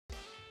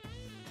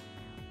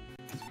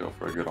go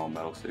for a good old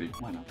metal city.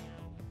 Why not?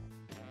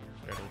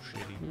 Metal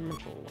city.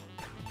 Metal.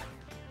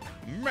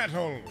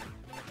 Metal!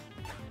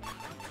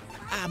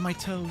 Ah, my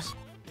toes.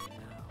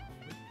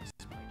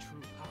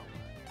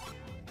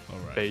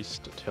 Alright.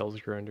 Based Tails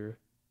Grinder.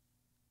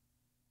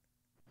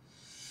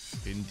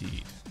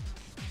 Indeed.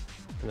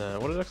 Nah,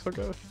 what did Exo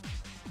go?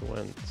 It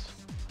went...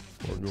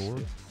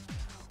 Forgore?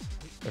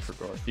 I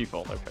forgot.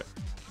 Default, okay.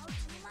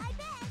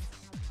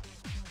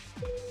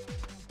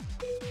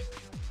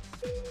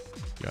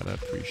 Gotta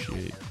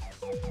appreciate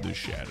the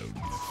shadow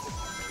default.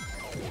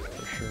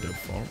 For sure.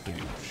 Default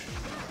damage.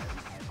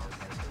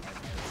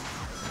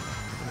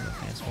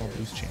 Asphalt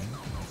boost chain.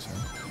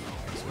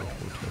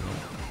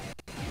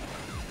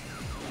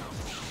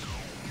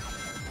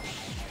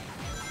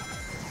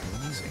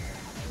 Amazing.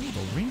 Ooh,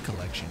 the ring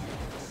collection.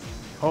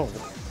 Oh.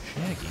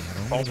 Shaggy.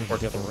 I don't know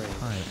the ring.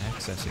 Time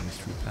accessing his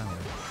true power.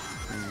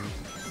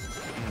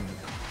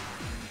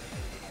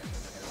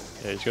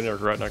 Yeah, he's gonna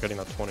regret not getting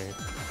that 20. Yeah.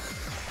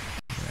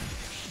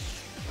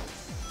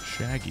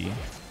 Shaggy.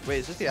 Wait,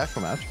 is this the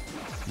actual match?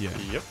 Yeah.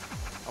 Yep.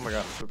 Oh my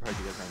god, I'm surprised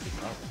you guys aren't being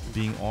out.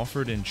 Being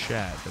offered in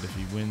chat that if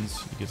he wins,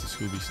 he gets a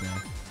Scooby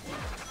Snack.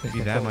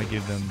 Maybe that might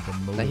give them the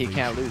motivation. Then he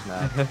can't lose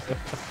now.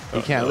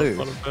 He can't lose.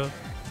 The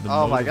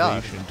oh my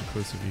god. motivation to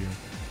persevere.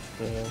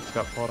 Yeah, it's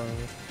got pot on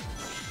it.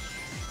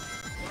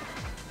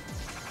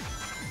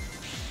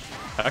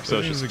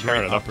 Exo's just a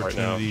tearing great it up right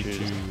now. opportunity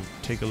to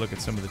take a look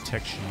at some of the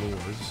text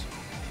lures.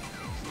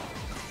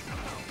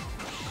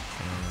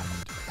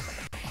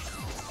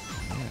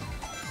 And yeah,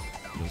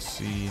 you'll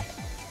see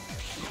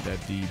that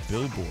the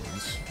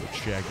billboards which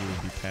Shaggy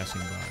will be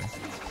passing by,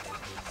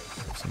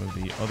 some of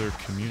the other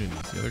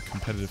communities, the other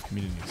competitive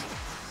communities,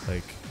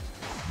 like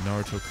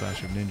Naruto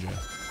Clash of Ninja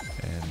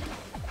and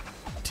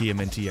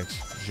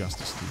TMNTX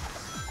Justice League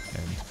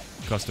and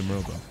Custom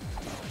Robo.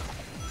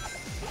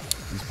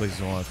 These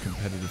places all have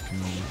competitive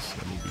communities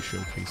that we'll be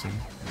showcasing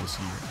this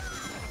year,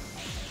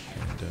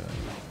 and we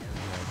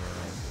have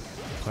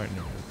a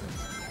partner with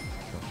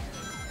them.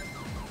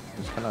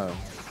 It's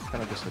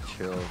kind of just a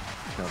chill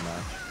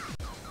match.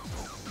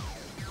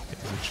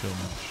 It's a chill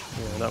match.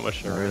 Yeah, not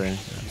much. Not really.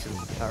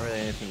 Absolutely. Not really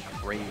anything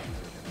crazy.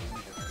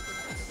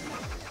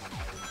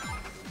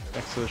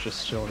 Exo's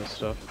just chilling his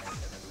stuff.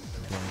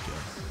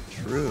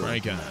 True.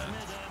 Right on.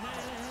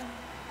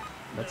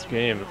 That's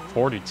game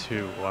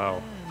 42.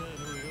 Wow.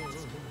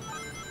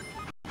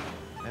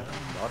 Yeah,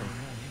 bottom.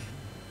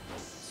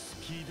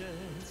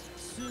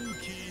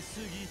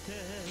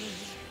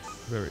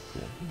 Very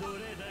cool.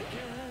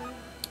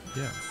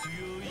 Yeah.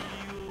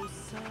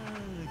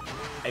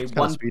 A It's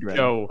kind of speed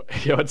Yo,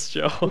 it's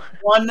Joe.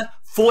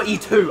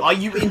 142. Are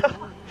you in?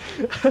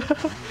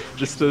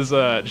 just as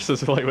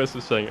like Wes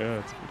was saying,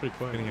 it's pretty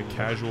quiet. Getting a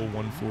casual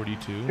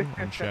 142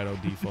 on Shadow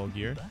default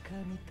gear.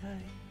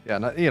 Yeah,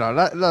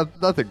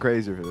 nothing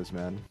crazy for this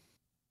man.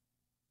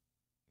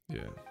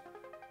 Yeah.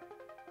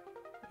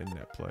 In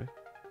that play.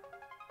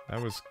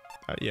 That was,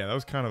 yeah, that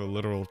was kind of a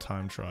literal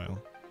time trial.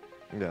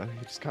 Yeah,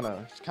 he just kind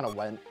of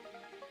went.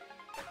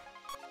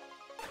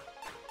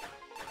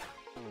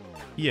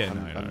 Yeah,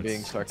 I'm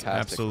being sarcastic.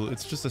 Absolutely,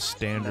 it's just a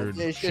standard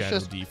Shadow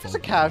default. It's a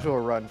casual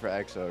run for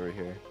Exo over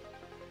here.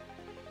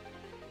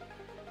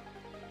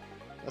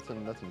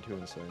 Nothing too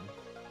insane.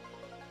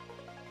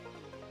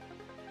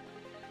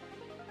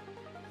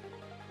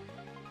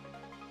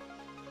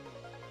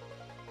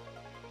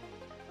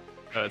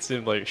 It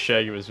seemed like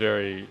Shaggy was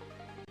very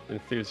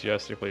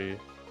enthusiastically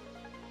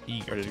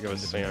Eager ready to go with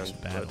sand.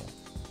 Battle.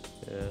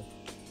 Yeah.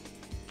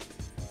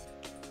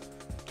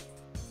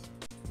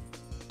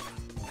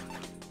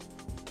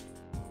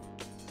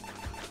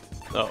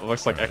 Oh, it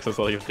looks like Exo's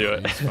letting him do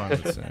it. He's fine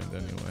with sand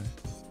anyway.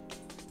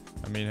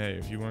 I mean, hey,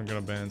 if you weren't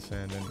gonna ban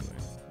sand anyway,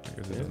 I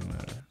guess it doesn't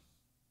matter.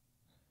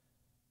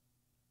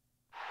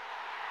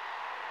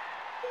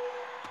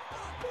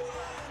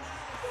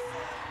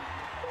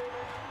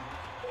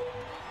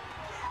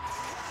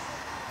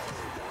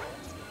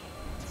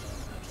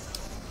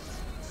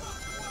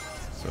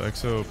 So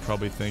Exo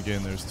probably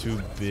thinking there's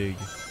two big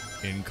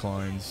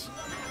inclines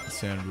in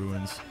Sand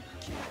Ruins.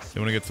 They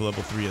want to get to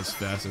level 3 as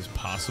fast as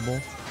possible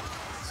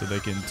so they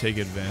can take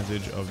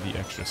advantage of the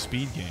extra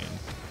speed gain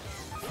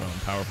from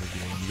powerful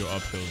gear. When you go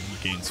uphill, you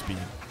gain speed.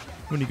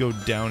 When you go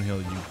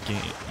downhill,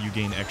 you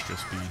gain extra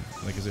speed,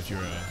 like as if you're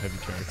a heavy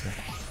character.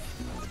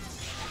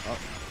 Oh,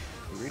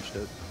 we reached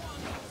it.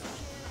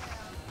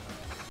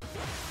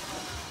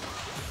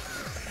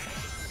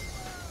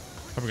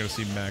 Probably gonna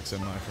see max MI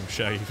from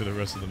Shaggy for the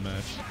rest of the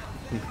match,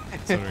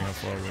 considering how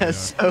far away we are.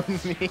 That's so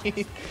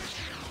mean.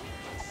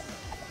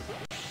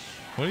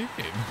 What do you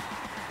mean?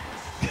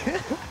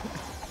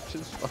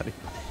 Just funny.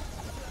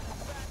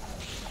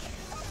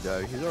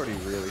 Yo, he's already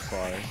really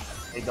far.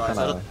 Hey guys,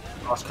 I don't know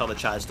what color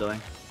chat is doing.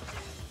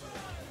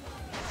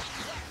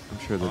 I'm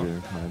sure they're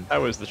doing fine.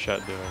 How is the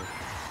chat doing?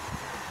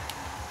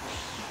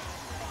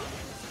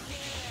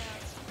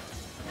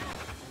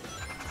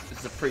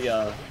 It's a pretty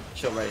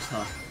chill race,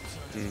 huh?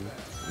 Mm.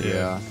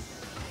 Yeah.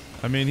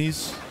 I mean,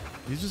 he's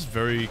just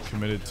very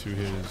committed to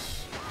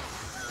his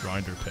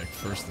grinder pick.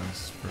 First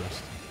things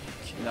first.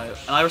 you know,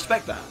 and I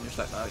respect that. I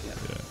respect that. Yeah.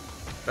 Yeah.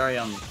 Very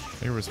I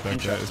can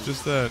respect that. It's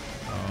just that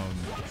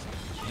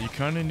you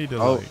kind of need to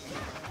like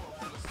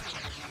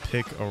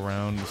pick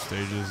around the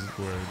stages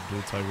where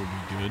dual type would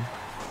be good.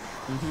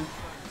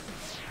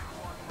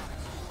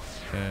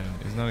 And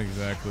it's not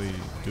exactly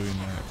doing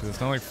that because it's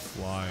not like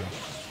fly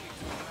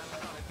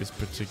is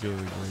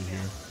particularly great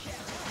here.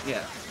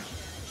 Yeah.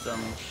 So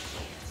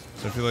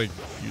I feel like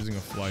using a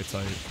fly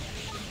type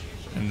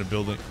and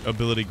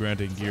ability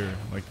granting gear,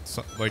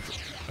 like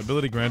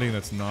ability granting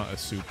that's not a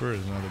super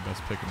is not the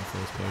best pick in the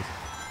first place.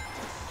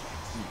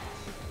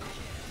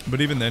 But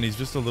even then, he's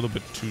just a little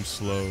bit too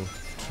slow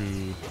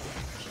to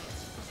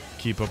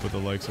keep up with the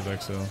likes of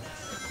EXO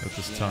at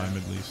this time,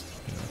 at least.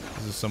 You know,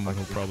 this is someone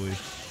who'll probably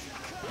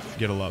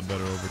get a lot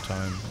better over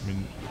time. I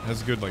mean,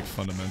 has good like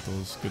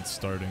fundamentals, good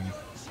starting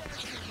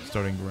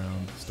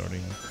ground,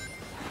 starting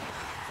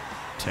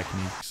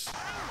techniques.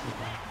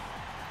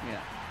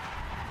 Yeah.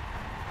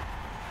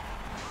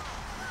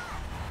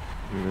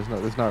 I mean,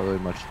 there's not really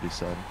much to be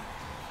said.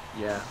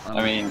 Yeah.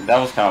 I mean, that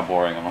was kind of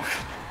boring. I'm not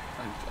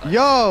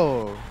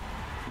Yo!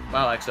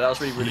 Wow, actually, that was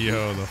really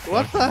Yo, the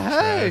What the fucking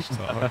heck? trash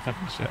talk in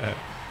chat.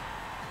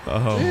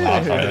 Oh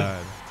my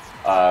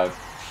god.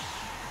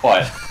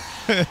 What?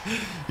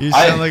 You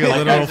sound like a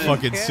literal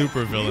fucking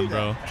super villain,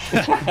 bro.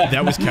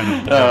 That was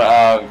kind of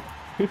boring.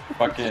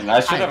 Fucking, I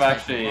should have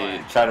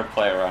actually tried to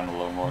play around a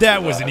little more.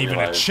 That wasn't even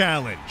a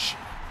challenge.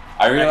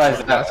 I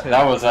realized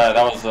that was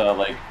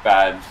like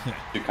bad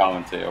to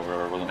commentate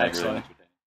over. It wasn't like really